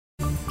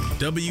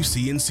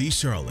WCNC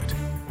Charlotte.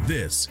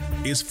 This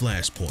is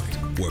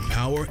Flashpoint, where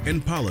power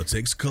and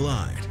politics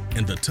collide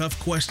and the tough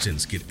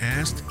questions get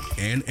asked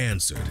and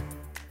answered.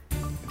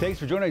 Thanks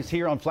for joining us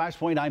here on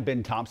Flashpoint. I'm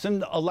Ben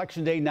Thompson.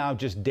 Election day now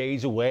just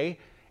days away.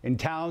 In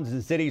towns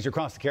and cities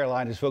across the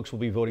Carolinas, folks will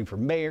be voting for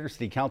mayor,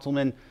 city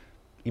councilmen,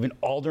 even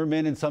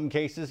aldermen in some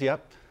cases.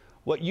 Yep.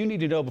 What you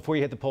need to know before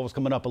you hit the polls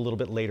coming up a little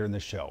bit later in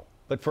the show.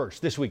 But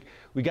first, this week,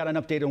 we got an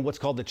update on what's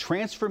called the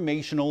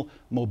Transformational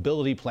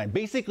Mobility Plan.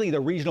 Basically, the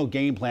regional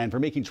game plan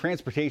for making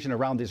transportation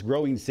around this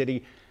growing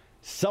city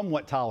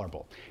somewhat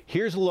tolerable.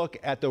 Here's a look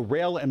at the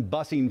rail and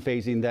busing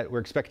phasing that we're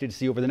expected to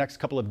see over the next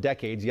couple of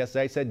decades. Yes,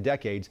 I said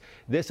decades.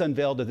 This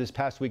unveiled at this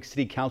past week's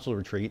city council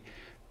retreat,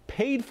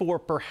 paid for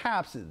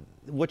perhaps,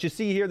 what you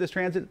see here, this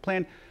transit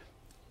plan,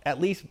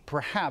 at least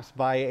perhaps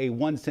by a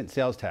 1-cent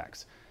sales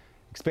tax.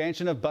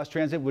 Expansion of bus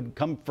transit would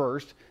come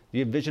first.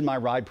 The Envision My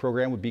Ride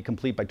program would be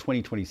complete by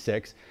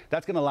 2026.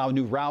 That's going to allow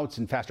new routes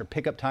and faster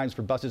pickup times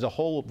for buses, a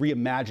whole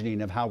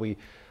reimagining of how we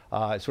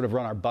sort of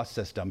run our bus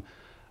system.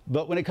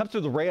 But when it comes to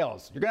the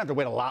rails, you're going to have to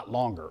wait a lot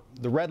longer.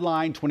 The Red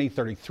Line,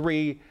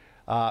 2033,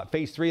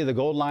 Phase 3 of the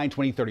Gold Line,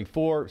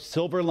 2034,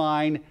 Silver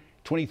Line,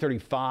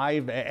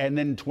 2035, and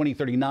then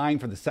 2039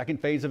 for the second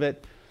phase of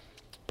it.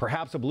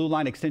 Perhaps a Blue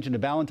Line extension to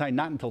Valentine,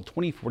 not until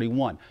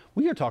 2041.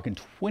 We are talking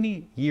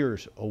 20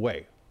 years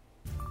away.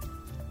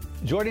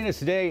 Joining us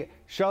today,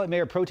 Charlotte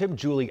Mayor Pro Tem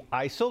Julie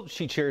Eisel.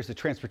 She chairs the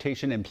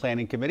Transportation and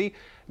Planning Committee.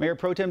 Mayor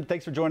Pro Tem,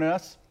 thanks for joining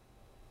us.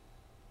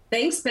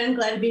 Thanks, Ben.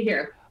 Glad to be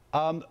here.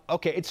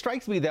 Okay, it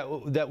strikes me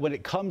that when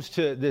it comes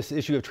to this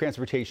issue of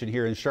transportation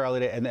here in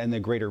Charlotte and the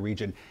greater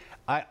region,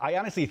 I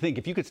honestly think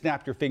if you could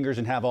snap your fingers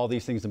and have all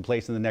these things in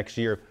place in the next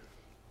year,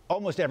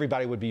 almost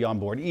everybody would be on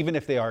board, even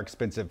if they are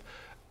expensive.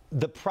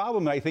 The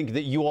problem I think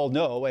that you all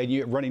know and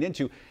you're running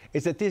into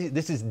is that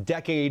this is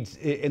decades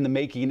in the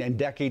making and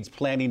decades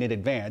planning in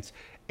advance.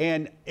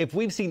 And if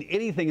we've seen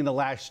anything in the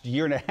last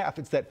year and a half,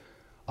 it's that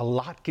a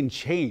lot can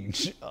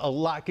change. A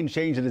lot can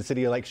change in a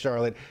city like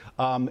Charlotte,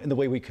 in the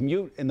way we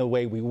commute, in the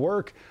way we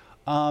work.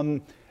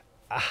 How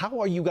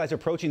are you guys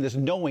approaching this,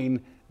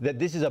 knowing that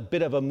this is a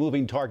bit of a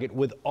moving target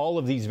with all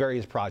of these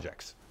various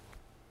projects?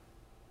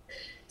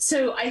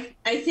 So I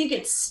think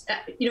it's,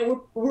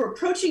 we're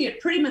approaching it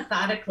pretty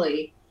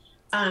methodically.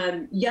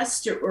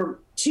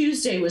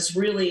 Tuesday was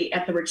really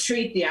at the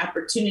retreat, the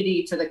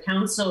opportunity for the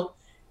council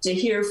to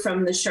hear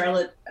from the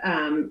Charlotte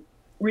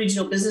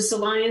Regional Business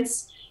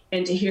Alliance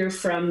and to hear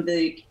from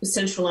the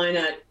Central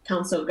Carolina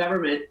Council of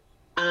Government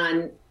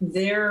on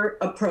their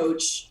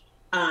approach,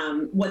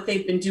 what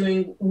they've been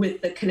doing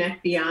with the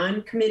Connect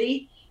Beyond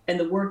committee and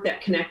the work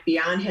that Connect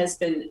Beyond has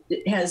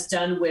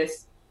done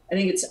with, I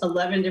think it's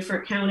 11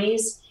 different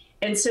counties.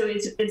 And so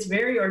it's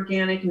very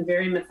organic and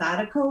very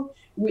methodical.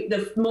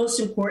 The most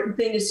important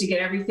thing is to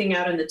get everything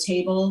out on the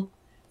table,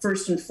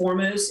 first and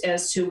foremost,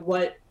 as to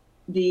what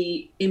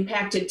the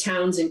impacted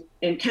towns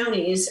and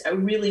counties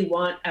really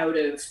want out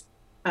of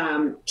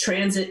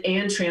transit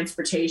and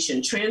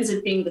transportation.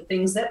 Transit being the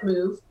things that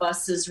move,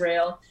 buses,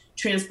 rail,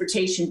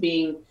 transportation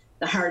being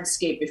the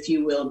hardscape, if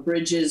you will,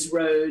 bridges,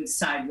 roads,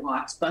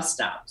 sidewalks, bus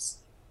stops.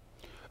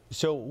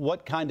 So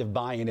what kind of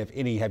buy-in, if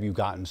any, have you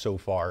gotten so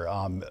far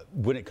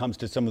when it comes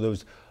to some of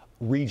those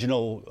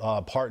regional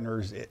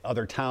partners,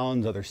 other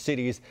towns, other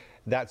cities,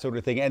 that sort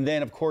of thing? And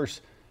then, of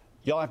course,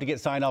 y'all have to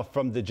get sign off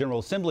from the General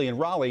Assembly in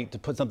Raleigh to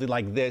put something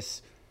like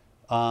this,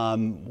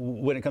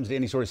 when it comes to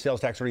any sort of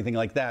sales tax or anything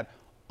like that,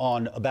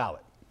 on a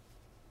ballot.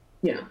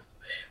 Yeah,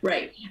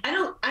 right. I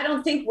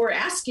don't think we're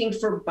asking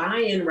for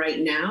buy-in right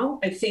now.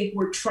 I think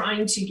we're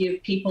trying to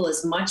give people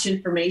as much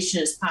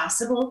information as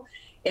possible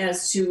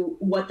as to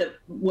what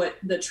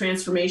the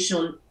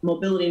Transformational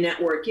Mobility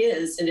Network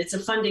is, and it's a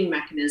funding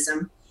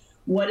mechanism,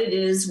 what it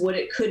is, what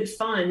it could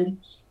fund,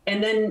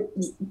 and then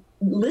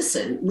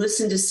listen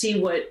to see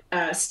what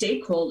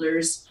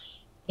stakeholders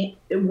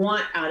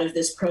want out of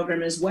this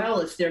program as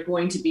well, if they're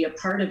going to be a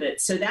part of it.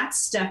 So that's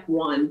step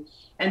one.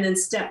 And then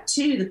step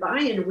two, the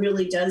buy-in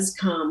really does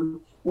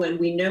come when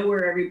we know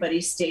where everybody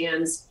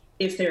stands,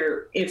 if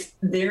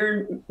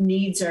their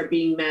needs are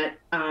being met,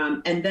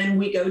 and then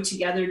we go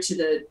together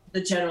to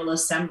the General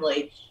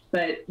Assembly.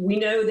 But we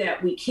know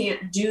that we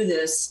can't do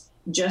this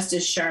just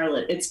as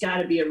Charlotte. It's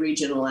got to be a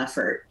regional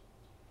effort.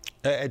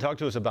 And talk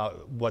to us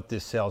about what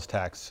this sales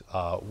tax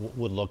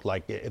would look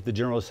like. If the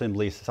General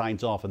Assembly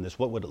signs off on this,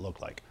 what would it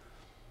look like?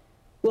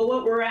 Well,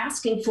 what we're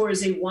asking for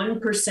is a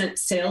 1%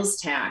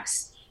 sales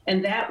tax,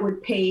 and that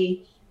would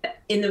pay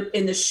in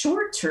the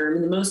short term,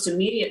 in the most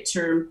immediate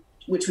term,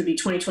 which would be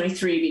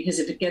 2023, because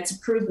if it gets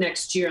approved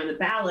next year on the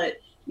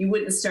ballot, you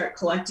wouldn't start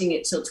collecting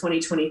it till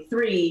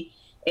 2023.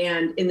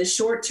 And in the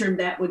short term,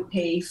 that would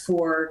pay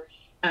for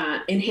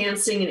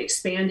enhancing and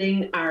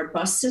expanding our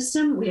bus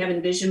system. We have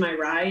Envision My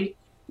Ride,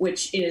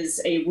 which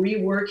is a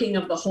reworking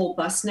of the whole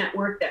bus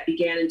network that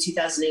began in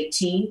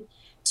 2018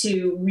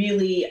 to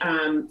really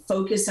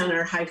focus on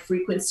our high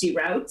frequency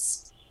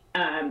routes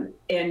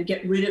and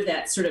get rid of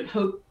that sort of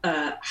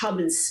hub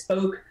and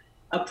spoke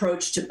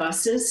approach to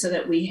buses, so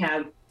that we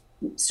have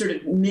sort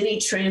of mini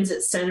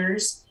transit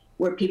centers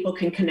where people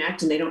can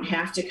connect and they don't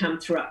have to come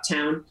through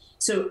uptown.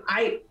 So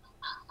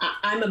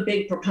I'm a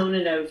big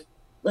proponent of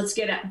let's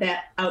get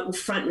that out in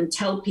front and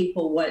tell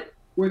people what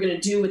we're going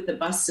to do with the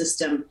bus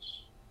system.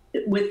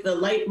 With the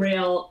light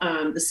rail,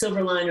 the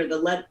Silver Line or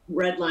the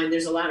Red Line,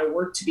 there's a lot of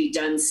work to be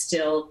done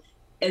still.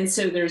 And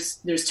so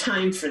there's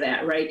time for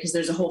that, right? Because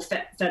there's a whole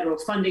federal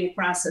funding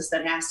process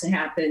that has to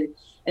happen.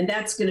 And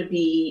that's going to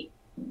be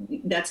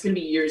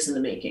years in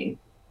the making.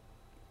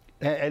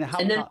 And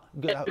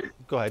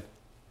go ahead.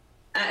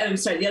 I'm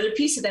sorry. The other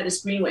piece of that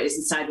is greenways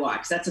and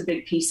sidewalks. That's a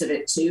big piece of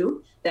it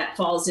too. That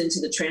falls into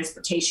the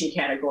transportation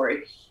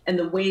category. And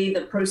the way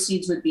the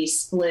proceeds would be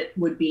split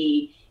would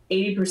be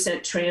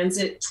 80%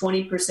 transit,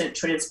 20%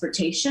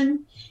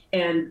 transportation.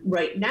 And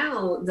right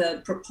now,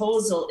 the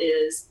proposal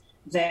is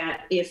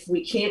that if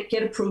we can't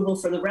get approval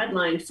for the Red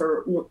Line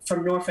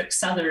from Norfolk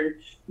Southern,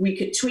 we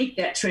could tweak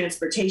that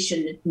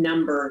transportation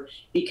number,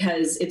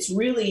 because it's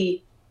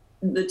really,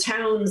 the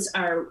towns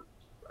are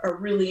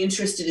really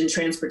interested in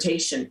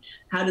transportation.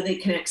 How do they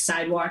connect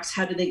sidewalks?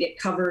 How do they get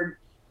covered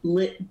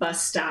lit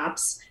bus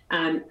stops?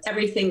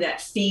 Everything that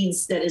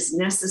feeds, that is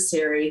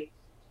necessary,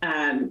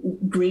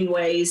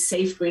 greenways,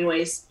 safe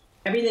greenways,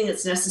 everything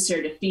that's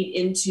necessary to feed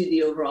into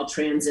the overall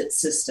transit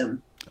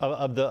system.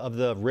 Of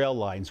the rail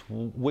lines,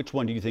 which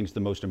one do you think is the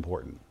most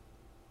important?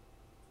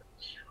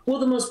 Well,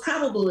 the most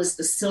probable is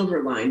the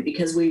Silver Line,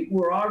 because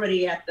we're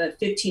already at the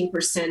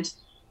 15%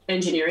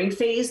 engineering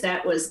phase.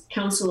 That was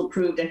council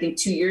approved, I think,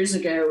 2 years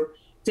ago,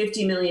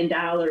 $50 million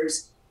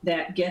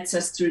that gets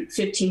us through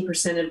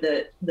 15% of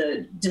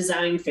the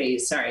design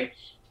phase, sorry.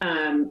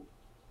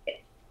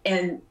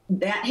 And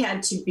that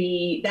had to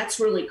be, that's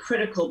really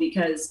critical,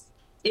 because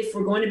if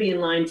we're going to be in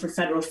line for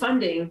federal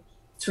funding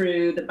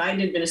through the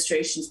Biden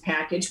administration's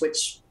package,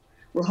 which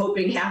we're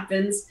hoping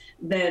happens,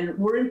 then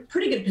we're in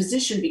pretty good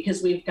position,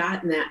 because we've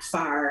gotten that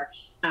far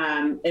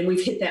and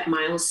we've hit that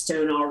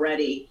milestone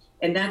already.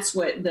 And that's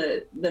what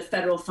the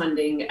federal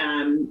funding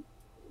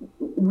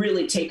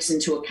really takes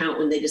into account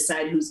when they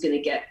decide who's going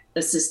to get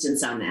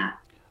assistance on that.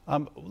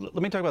 Let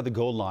me talk about the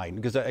Gold Line,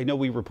 because I know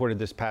we reported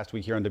this past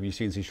week here on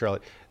WCNC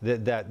Charlotte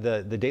that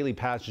the daily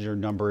passenger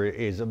number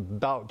is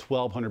about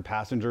 1,200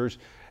 passengers,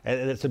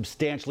 and it's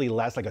substantially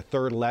less, like a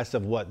third less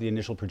of what the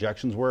initial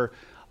projections were.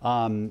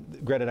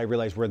 Granted, I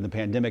realize we're in the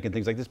pandemic and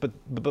things like this,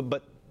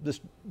 but this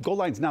Gold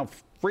Line's now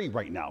free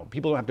right now.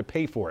 People don't have to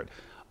pay for it.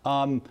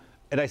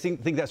 And I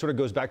think that sort of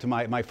goes back to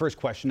my first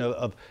question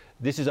of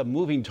this is a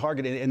moving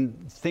target,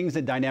 and things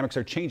and dynamics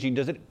are changing.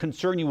 Does it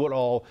concern you at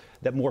all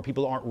that more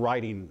people aren't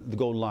riding the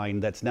Gold Line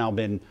that's now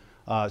been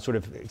sort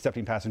of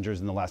accepting passengers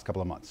in the last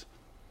couple of months?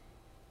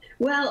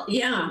 Well,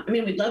 yeah. I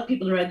mean, we'd love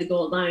people to ride the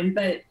Gold Line,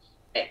 but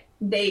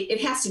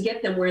it has to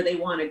get them where they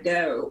want to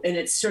go. And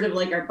it's sort of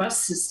like our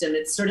bus system.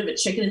 It's sort of a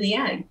chicken and the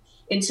egg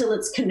until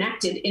it's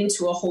connected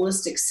into a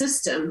holistic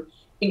system,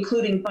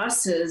 including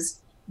buses.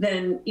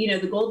 Then,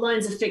 the Gold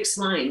Line's a fixed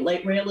line.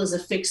 Light rail is a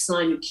fixed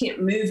line. You can't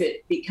move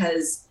it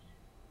because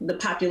the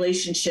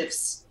population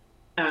shifts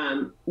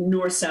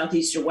north, south,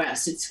 east, or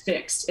west. It's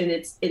fixed. And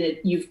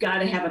you've got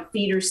to have a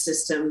feeder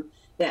system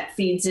that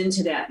feeds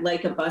into that,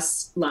 like a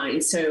bus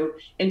line. So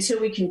until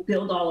we can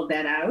build all of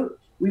that out,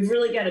 we've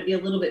really got to be a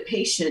little bit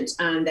patient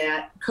on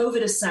that,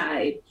 COVID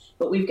aside,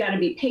 but we've got to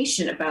be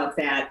patient about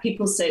that.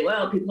 People say,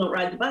 well, people don't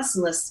ride the bus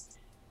unless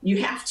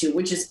you have to,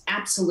 which is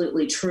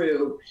absolutely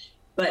true.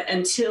 But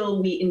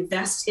until we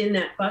invest in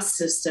that bus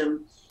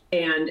system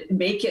and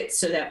make it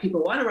so that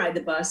people want to ride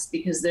the bus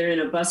because they're in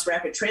a bus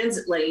rapid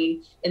transit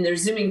lane and they're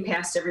zooming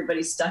past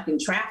everybody stuck in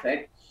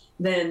traffic,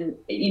 then,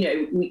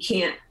 we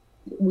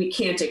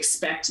can't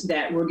expect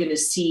that we're going to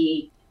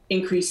see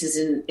increases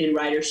in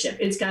ridership.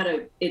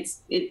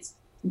 It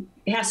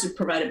has to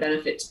provide a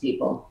benefit to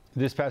people.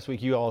 This past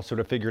week, you all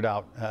sort of figured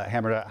out,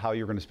 hammered out how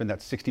you're going to spend that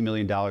 $60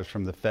 million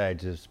from the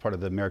feds as part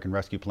of the American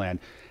Rescue Plan.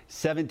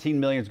 $17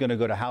 million is going to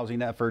go to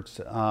housing efforts,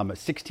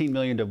 $16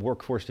 million to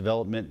workforce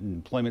development and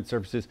employment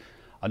services,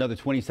 another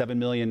 $27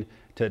 million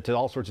to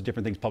all sorts of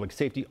different things, public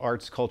safety,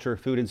 arts, culture,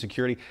 food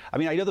insecurity. I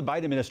mean, I know the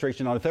Biden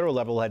administration on a federal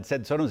level had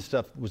said some of this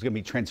stuff was going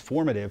to be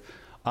transformative.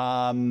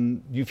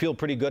 You feel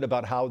pretty good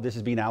about how this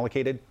is being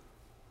allocated?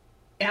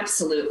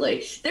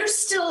 Absolutely. There's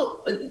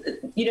still,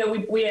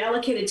 we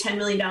allocated $10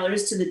 million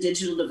to the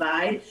digital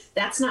divide.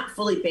 That's not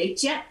fully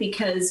baked yet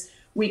because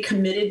we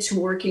committed to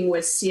working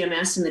with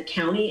CMS and the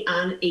county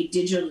on a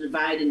digital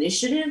divide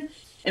initiative.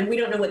 And we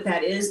don't know what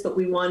that is, but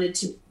we wanted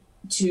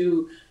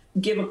to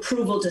give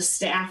approval to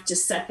staff to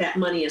set that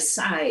money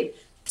aside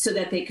so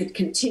that they could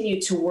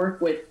continue to work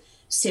with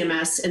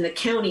CMS and the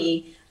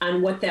county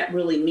on what that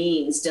really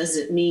means. Does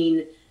it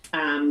mean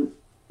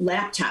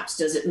laptops?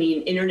 Does it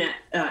mean internet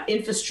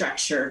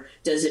infrastructure?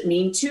 Does it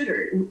mean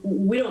tutor?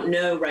 We don't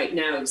know right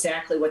now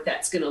exactly what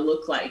that's going to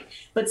look like.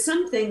 But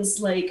some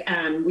things like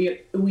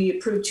we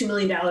approved $2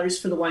 million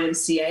for the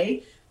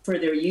YMCA for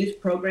their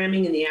youth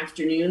programming in the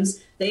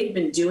afternoons. They've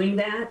been doing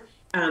that.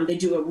 They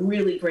do a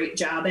really great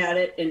job at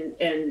it,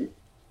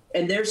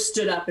 and they're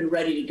stood up and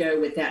ready to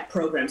go with that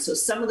program. So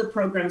some of the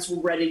programs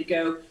were ready to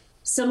go.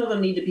 Some of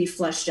them need to be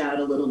fleshed out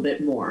a little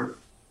bit more.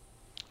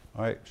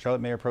 All right,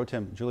 Charlotte Mayor Pro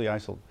Tem Julie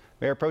Eiselt.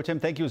 Mayor Pro Tem,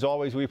 thank you as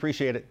always. We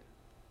appreciate it.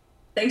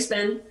 Thanks,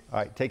 Ben. All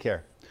right, take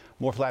care.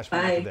 More Flashpoint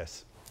after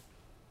this.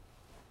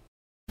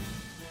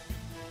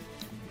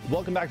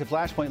 Welcome back to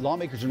Flashpoint.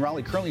 Lawmakers in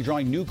Raleigh currently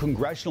drawing new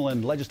congressional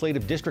and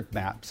legislative district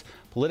maps.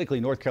 Politically,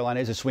 North Carolina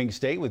is a swing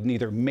state with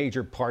neither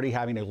major party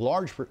having a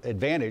large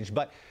advantage,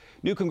 but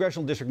new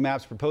congressional district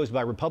maps proposed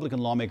by Republican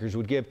lawmakers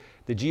would give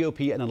the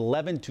GOP an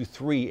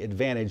 11-3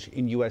 advantage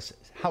in U.S.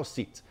 House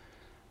seats.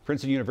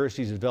 Princeton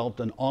University has developed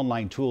an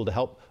online tool to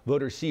help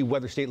voters see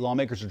whether state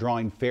lawmakers are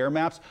drawing fair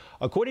maps.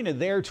 According to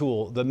their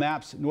tool, the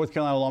maps North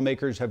Carolina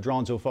lawmakers have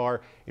drawn so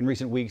far in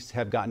recent weeks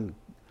have gotten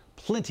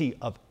plenty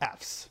of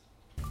Fs.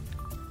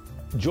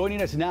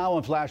 Joining us now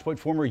on Flashpoint,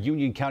 former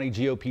Union County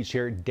GOP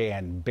Chair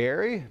Dan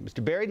Barry.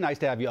 Mr. Barry, nice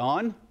to have you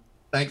on.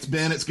 Thanks,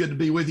 Ben. It's good to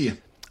be with you.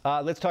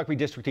 Let's talk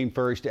redistricting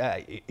first.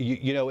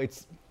 You know,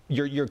 it's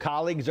your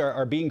colleagues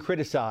are being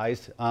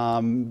criticized,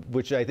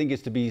 which I think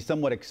is to be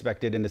somewhat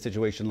expected in a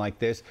situation like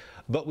this.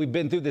 But we've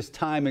been through this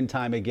time and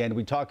time again.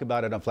 We talk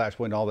about it on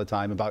Flashpoint all the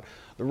time about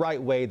the right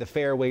way, the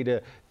fair way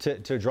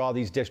to draw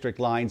these district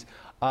lines.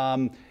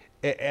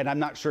 And I'm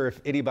not sure if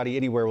anybody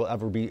anywhere will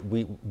ever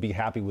be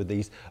happy with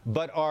these.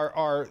 But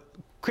our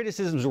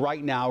criticisms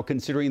right now,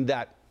 considering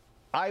that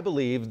I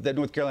believe that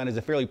North Carolina is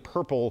a fairly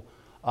purple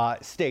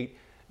state,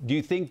 do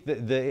you think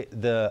that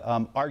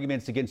the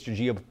arguments against your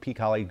GOP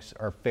colleagues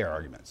are fair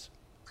arguments?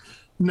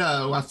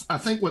 No, I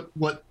think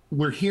what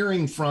we're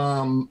hearing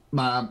from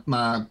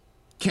my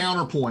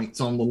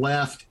counterpoints on the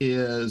left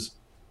is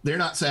they're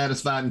not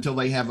satisfied until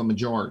they have a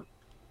majority.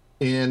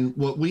 And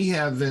what we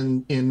have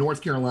in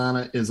North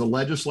Carolina is a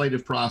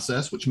legislative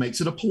process, which makes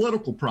it a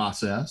political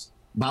process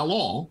by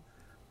law.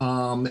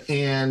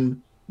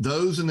 And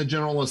those in the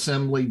General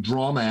Assembly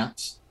draw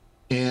maps.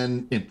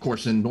 And of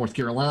course, in North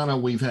Carolina,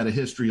 we've had a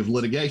history of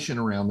litigation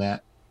around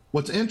that.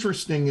 What's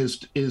interesting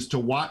is to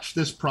watch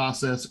this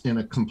process in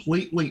a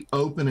completely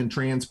open and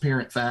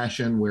transparent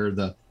fashion where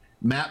the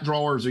map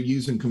drawers are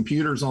using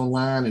computers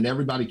online and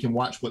everybody can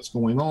watch what's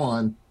going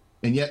on,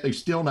 and yet they're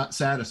still not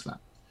satisfied.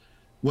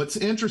 What's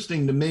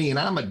interesting to me, and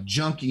I'm a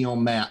junkie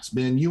on maps,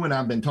 Ben, you and I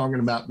have been talking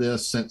about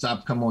this since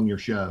I've come on your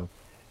show,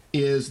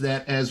 is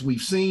that as we've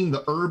seen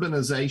the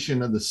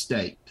urbanization of the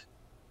state,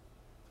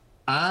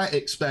 I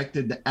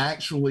expected to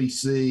actually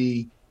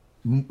see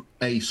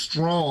a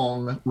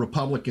strong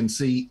Republican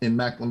seat in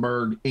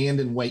Mecklenburg and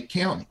in Wake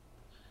County.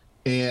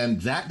 And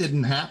that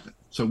didn't happen.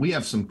 So we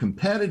have some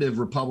competitive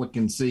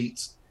Republican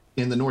seats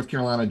in the North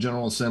Carolina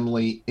General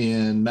Assembly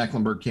in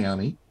Mecklenburg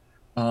County.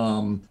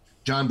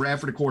 John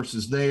Bradford, of course,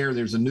 is there.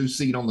 There's a new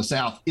seat on the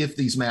South if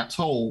these maps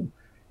hold.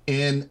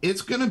 And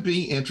it's going to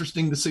be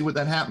interesting to see what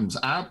that happens.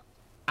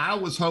 I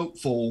was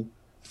hopeful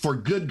for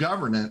good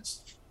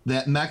governance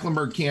that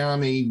Mecklenburg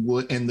County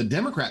would, and the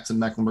Democrats in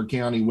Mecklenburg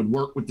County would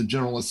work with the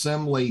General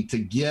Assembly to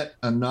get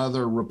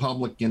another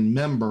Republican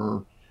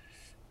member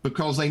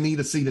because they need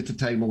a seat at the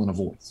table and a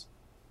voice.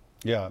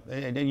 Yeah,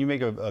 and you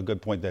make a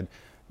good point that,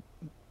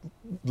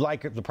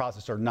 like the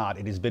process or not,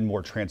 it has been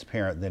more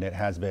transparent than it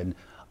has been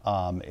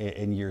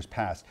in years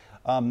past.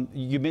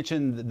 You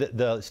mentioned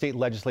the state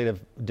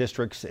legislative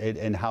districts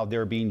and how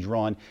they're being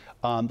drawn.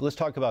 Let's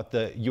talk about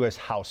the U.S.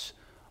 House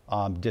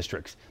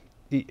districts.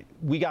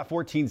 We got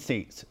 14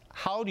 seats.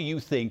 What do you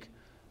think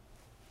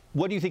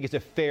is a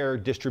fair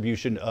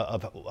distribution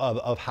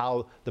of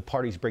how the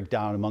parties break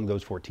down among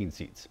those 14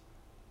 seats?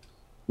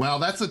 Well,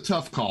 that's a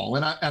tough call.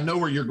 And I know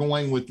where you're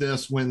going with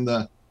this. When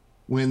the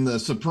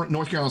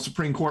North Carolina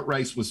Supreme Court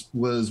race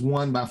was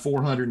won by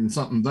 400 and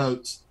something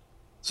votes,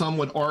 some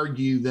would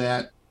argue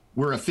that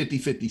we're a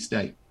 50-50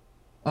 state.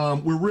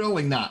 We're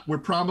really not. We're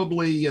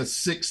probably a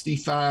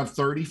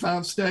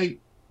 65-35 state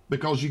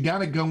because you got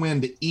to go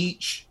into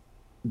each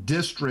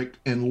district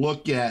and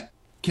look at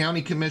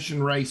county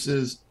commission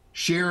races,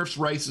 sheriff's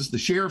races. The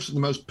sheriffs are the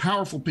most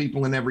powerful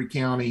people in every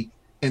county,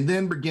 and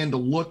then begin to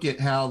look at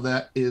how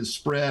that is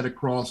spread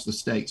across the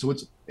state. So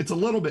it's a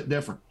little bit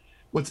different.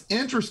 What's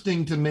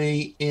interesting to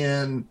me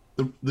in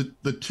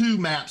the two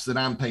maps that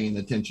I'm paying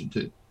attention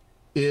to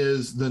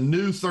is the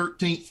new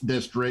 13th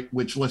district,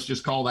 which let's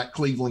just call that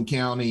Cleveland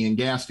County and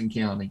Gaston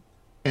County,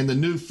 and the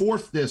new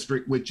 4th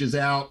district, which is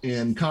out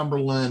in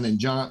Cumberland and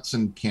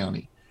Johnson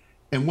County.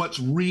 And what's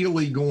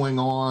really going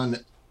on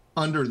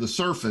under the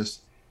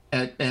surface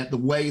at the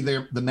way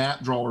the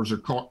map drawers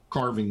are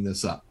carving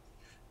this up.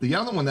 The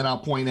other one that I'll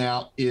point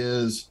out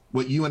is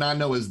what you and I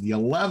know as the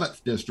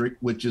 11th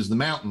district, which is the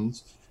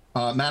mountains,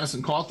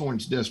 Madison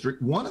Cawthorn's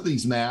district. One of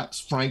these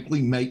maps,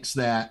 frankly, makes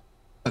that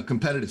a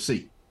competitive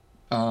seat.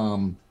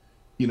 That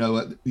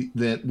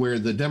where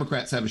the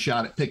Democrats have a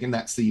shot at picking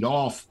that seat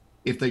off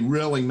if they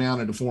really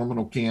mounted a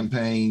formidable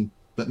campaign.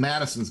 But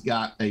Madison's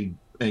got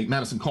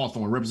Madison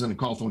Cawthorn,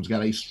 Representative Cawthorn's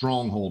got a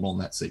stronghold on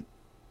that seat.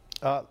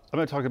 I'm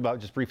going to talk about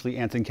just briefly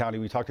Anson County.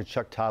 We talked to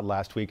Chuck Todd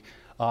last week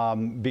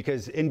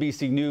because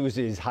NBC News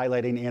is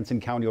highlighting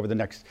Anson County over the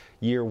next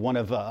year, one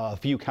of a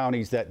few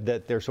counties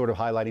that they're sort of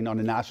highlighting on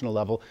a national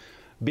level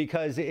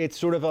because it's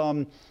sort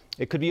of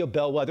it could be a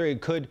bellwether.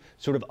 It could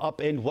sort of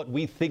upend what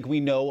we think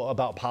we know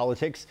about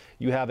politics.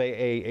 You have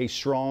a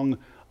strong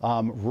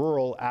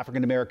rural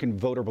African-American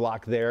voter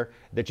bloc there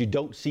that you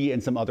don't see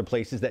in some other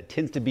places that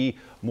tends to be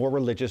more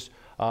religious,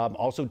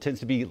 also tends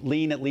to be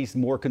lean, at least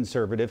more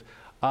conservative.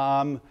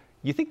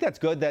 You think that's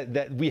good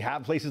that we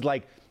have places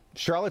like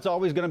Charlotte's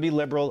always going to be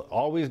liberal,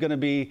 always going to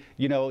be,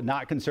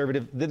 not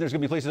conservative. Then there's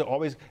going to be places that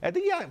always, I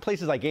think,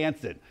 places like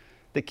Anson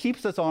that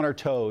keeps us on our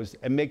toes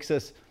and makes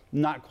us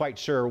not quite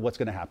sure what's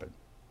going to happen.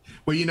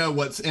 Well,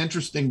 what's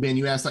interesting, Ben,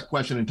 you asked that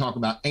question and talk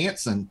about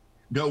Anson.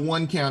 Go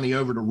one county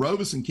over to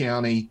Robeson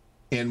County,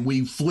 and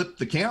we flipped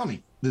the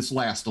county this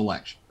last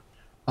election.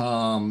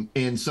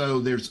 And so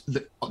there's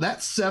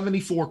that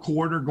 74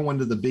 corridor going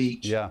to the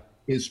beach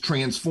is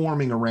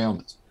transforming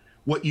around us.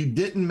 What you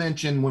didn't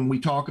mention when we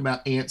talk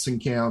about Anson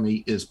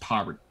County is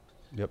poverty.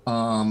 Yep.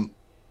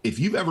 If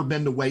you've ever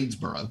been to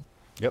Wadesboro,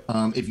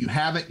 if you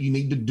haven't, you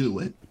need to do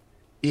it.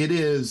 It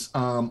is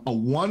a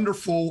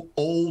wonderful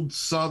old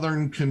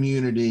Southern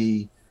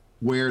community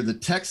where the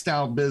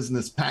textile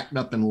business packed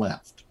up and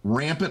left.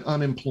 Rampant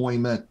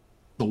unemployment.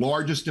 The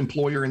largest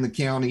employer in the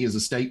county is a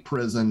state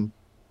prison,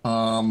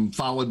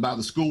 followed by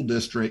the school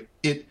district.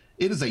 It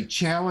is a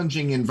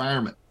challenging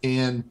environment.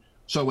 And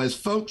so as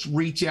folks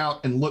reach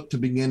out and look to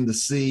begin to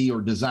see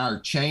or desire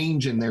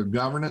change in their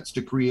governance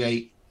to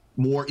create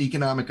more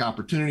economic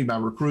opportunity by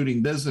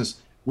recruiting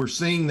business, we're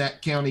seeing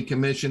that county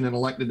commission and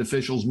elected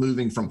officials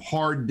moving from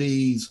hard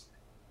Ds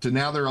to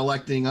now they're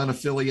electing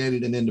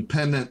unaffiliated and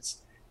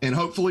independents. And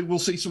hopefully we'll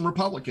see some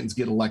Republicans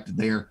get elected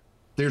there.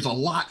 There's a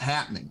lot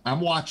happening. I'm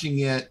watching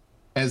it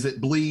as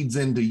it bleeds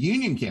into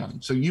Union County.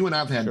 So you and I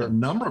have had a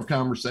number of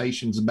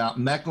conversations about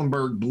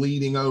Mecklenburg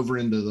bleeding over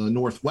into the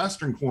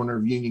northwestern corner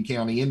of Union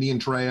County, Indian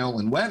Trail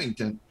and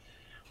Weddington.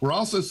 We're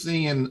also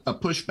seeing a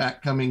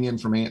pushback coming in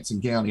from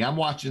Anson County. I'm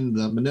watching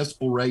the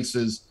municipal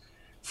races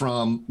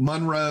from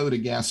Monroe to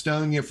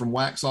Gastonia, from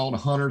Waxhaw to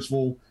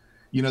Huntersville.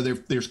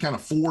 There's kind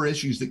of four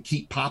issues that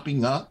keep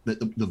popping up that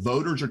the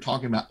voters are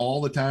talking about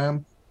all the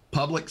time.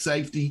 Public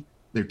safety.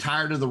 They're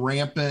tired of the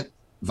rampant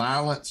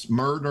violence,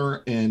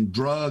 murder, and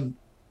drug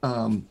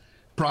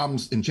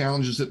problems and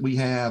challenges that we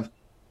have,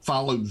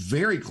 followed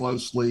very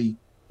closely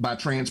by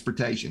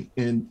transportation.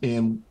 And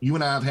you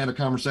and I have had a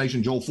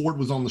conversation. Joel Ford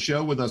was on the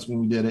show with us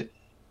when we did it.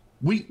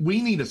 We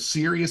need a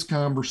serious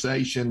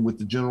conversation with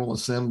the General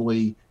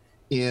Assembly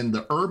in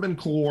the urban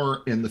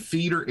core and the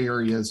feeder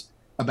areas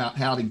about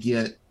how to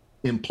get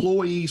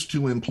employees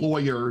to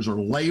employers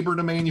or labor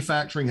to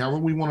manufacturing, however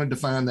we want to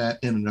define that,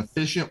 in an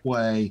efficient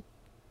way.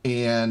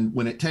 And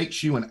when it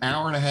takes you an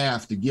hour and a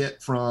half to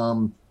get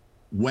from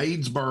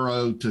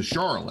Wadesboro to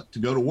Charlotte to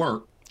go to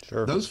work,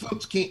 those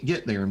folks can't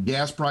get there. And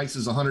gas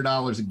prices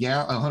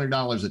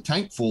 $100 a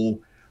tank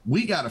full.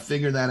 We got to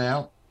figure that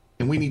out,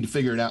 and we need to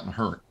figure it out in a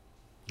hurry.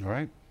 All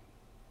right.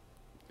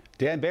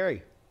 Dan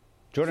Barry,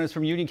 joining us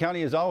from Union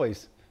County as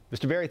always.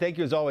 Mr. Barry, thank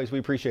you as always. We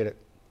appreciate it.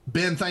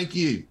 Ben, thank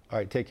you. All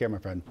right, take care, my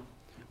friend.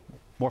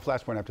 More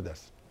Flashpoint after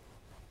this.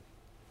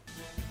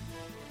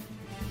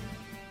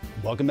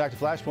 Welcome back to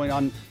Flashpoint.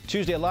 On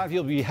Tuesday, a lot of you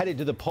will be headed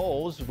to the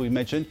polls. We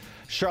mentioned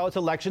Charlotte's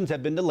elections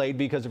have been delayed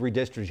because of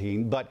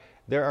redistricting, but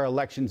there are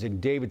elections in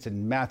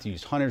Davidson,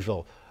 Matthews,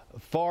 Huntersville,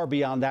 far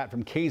beyond that,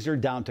 from Kaiser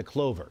down to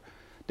Clover.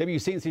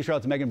 WCNC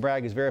Charlotte's Megan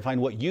Bragg is verifying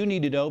what you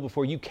need to know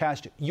before you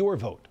cast your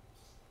vote.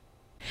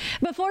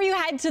 Before you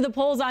head to the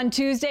polls on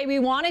Tuesday, we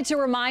wanted to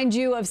remind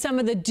you of some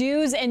of the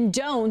do's and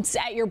don'ts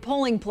at your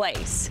polling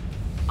place.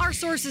 Our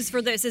sources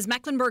for this is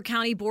Mecklenburg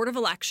County Board of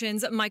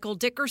Elections, Michael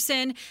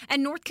Dickerson,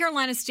 and North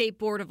Carolina State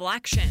Board of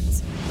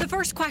Elections. The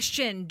first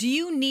question, do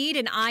you need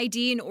an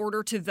ID in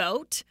order to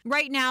vote?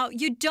 Right now,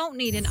 you don't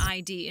need an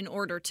ID in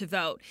order to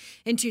vote.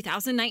 In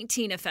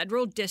 2019, a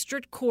federal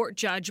district court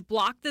judge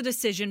blocked the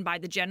decision by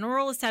the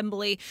General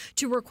Assembly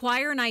to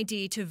require an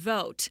ID to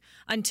vote.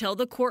 Until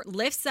the court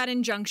lifts that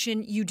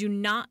injunction, you do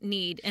not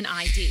need an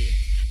ID.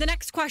 The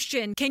next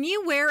question, can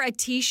you wear a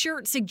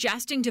T-shirt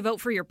suggesting to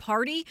vote for your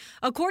party?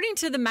 According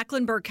to the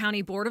Mecklenburg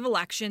County Board of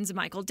Elections,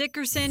 Michael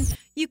Dickerson,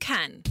 you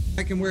can.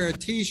 I can wear a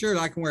T-shirt,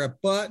 I can wear a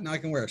button, I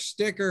can wear a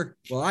sticker.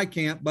 Well, I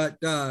can't, but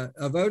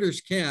voters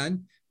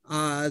can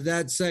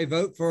that say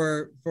vote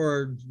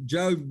for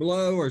Joe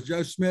Blow or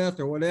Joe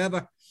Smith or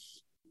whatever.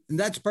 And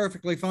that's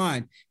perfectly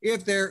fine.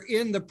 If they're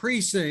in the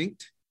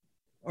precinct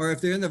or if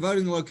they're in the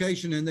voting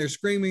location and they're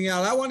screaming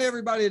out, I want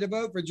everybody to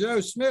vote for Joe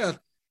Smith.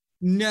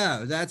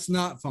 No, that's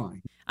not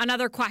fine.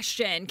 Another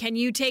question, can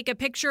you take a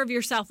picture of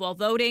yourself while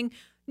voting?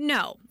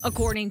 No.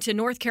 According to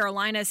North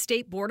Carolina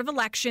State Board of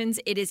Elections,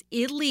 it is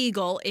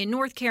illegal in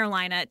North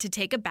Carolina to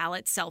take a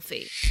ballot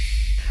selfie.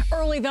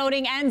 Early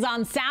voting ends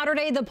on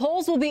Saturday. The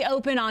polls will be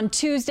open on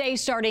Tuesday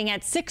starting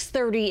at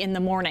 6:30 in the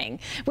morning.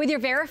 With your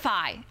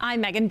Verify,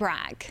 I'm Megan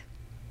Bragg.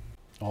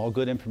 All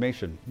good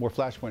information. More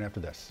Flashpoint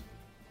after this.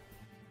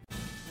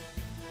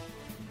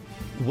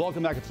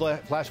 Welcome back to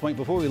Flashpoint.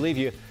 Before we leave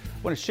you,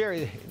 I want to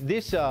share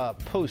this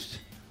post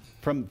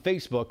from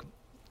Facebook.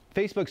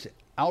 Facebook's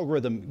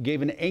algorithm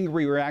gave an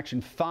angry reaction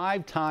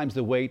 5 times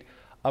the weight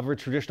of a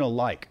traditional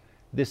like.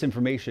 This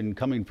information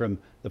coming from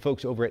the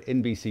folks over at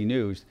NBC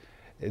News.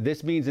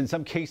 This means in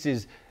some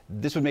cases,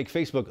 this would make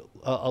Facebook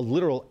a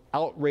literal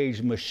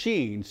outrage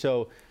machine.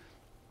 So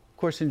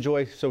course,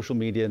 enjoy social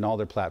media and all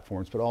their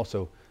platforms, but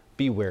also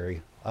be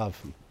wary of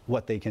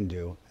what they can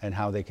do and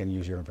how they can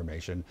use your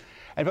information.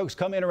 And folks,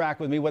 come interact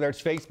with me, whether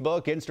it's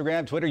Facebook,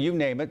 Instagram, Twitter, you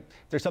name it.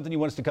 If there's something you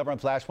want us to cover on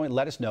Flashpoint,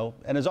 let us know.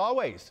 And as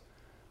always,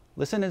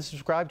 listen and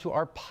subscribe to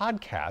our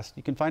podcast.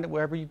 You can find it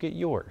wherever you get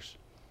yours.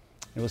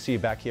 And we'll see you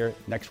back here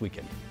next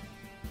weekend.